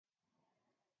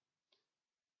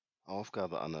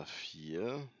Aufgabe Ana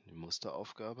 4, die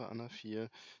Musteraufgabe Ana 4,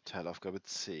 Teilaufgabe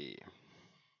C.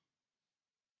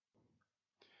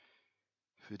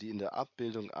 Für die in der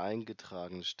Abbildung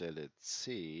eingetragene Stelle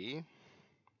C,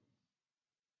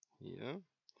 hier,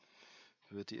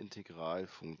 wird die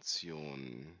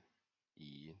Integralfunktion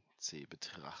IC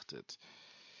betrachtet.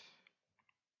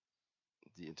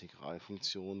 Die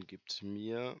Integralfunktion gibt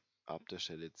mir ab der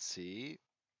Stelle C,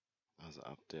 also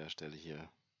ab der Stelle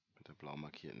hier mit der blau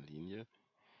markierten Linie,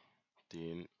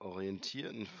 den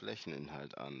orientierten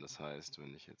Flächeninhalt an. Das heißt,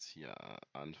 wenn ich jetzt hier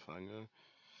anfange,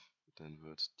 dann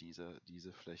wird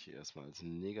diese Fläche erstmal als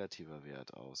negativer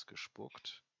Wert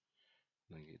ausgespuckt.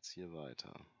 Und dann geht es hier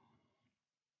weiter.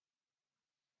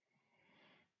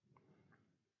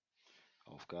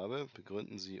 Aufgabe: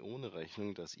 Begründen Sie ohne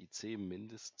Rechnung, dass IC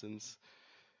mindestens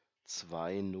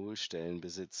 2 Nullstellen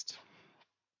besitzt.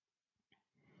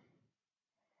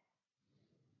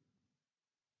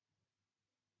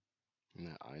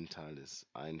 Ein Teil ist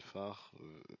einfach,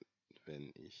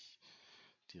 wenn ich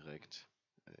direkt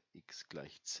x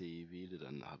gleich c wähle,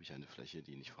 dann habe ich eine Fläche,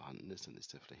 die nicht vorhanden ist, dann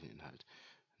ist der Flächeninhalt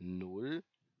 0.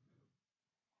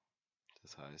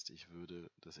 Das heißt, ich würde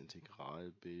das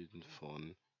Integral bilden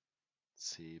von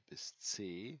c bis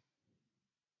c.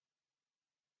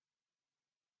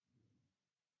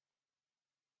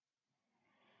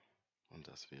 Und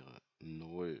das wäre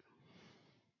 0.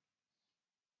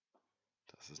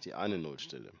 Das ist die eine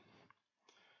Nullstelle.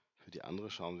 Für die andere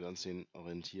schauen wir uns den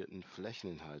orientierten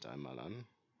Flächeninhalt einmal an.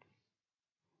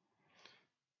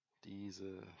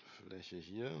 Diese Fläche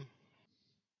hier,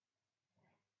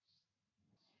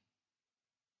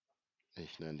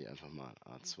 ich nenne die einfach mal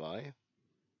A2.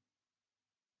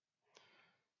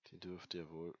 Die dürfte ja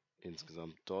wohl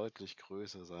insgesamt deutlich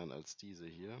größer sein als diese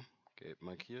hier, gelb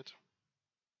markiert.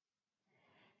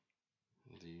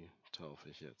 Die taufe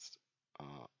ich jetzt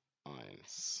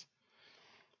A1.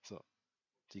 So,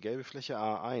 die gelbe Fläche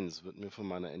A1 wird mir von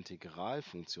meiner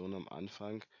Integralfunktion am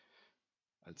Anfang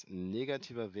als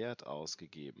negativer Wert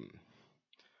ausgegeben.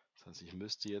 Das heißt, ich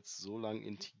müsste jetzt so lange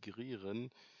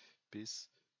integrieren, bis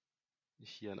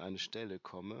ich hier an eine Stelle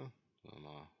komme, sagen wir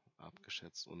mal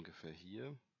abgeschätzt ungefähr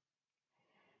hier.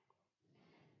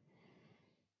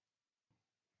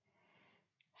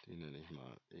 Die nenne ich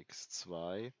mal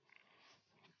x2,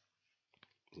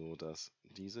 so dass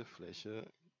diese Fläche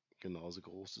genauso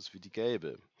groß ist wie die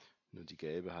gelbe. Nur die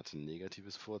gelbe hat ein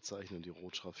negatives Vorzeichen und die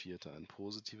rot schraffierte ein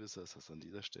positives. Das heißt, an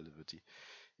dieser Stelle wird die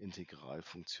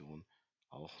Integralfunktion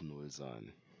auch 0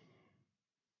 sein.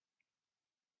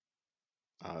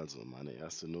 Also meine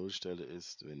erste Nullstelle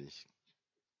ist, wenn ich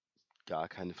gar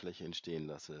keine Fläche entstehen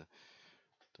lasse,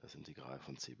 das Integral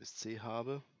von c bis c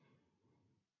habe.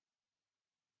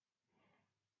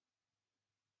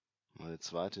 Meine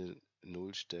zweite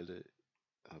Nullstelle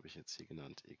habe ich jetzt hier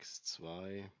genannt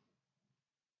x2.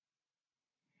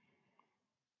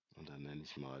 Und dann nenne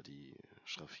ich mal die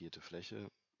schraffierte Fläche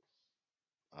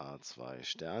A2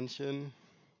 Sternchen.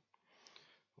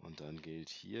 Und dann gilt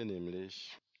hier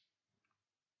nämlich,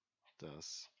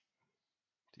 dass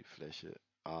die Fläche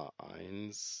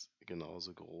A1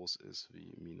 genauso groß ist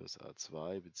wie minus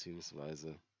A2,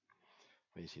 beziehungsweise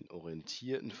wenn ich den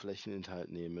orientierten Flächeninhalt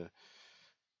nehme,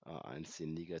 A1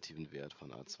 den negativen Wert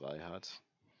von A2 hat.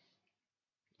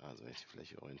 Also wenn ich die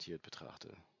Fläche orientiert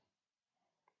betrachte.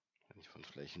 Wenn ich von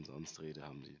Flächen sonst rede,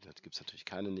 da gibt es natürlich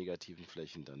keine negativen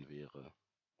Flächen, dann wäre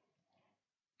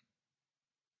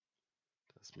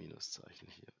das Minuszeichen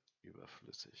hier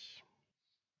überflüssig.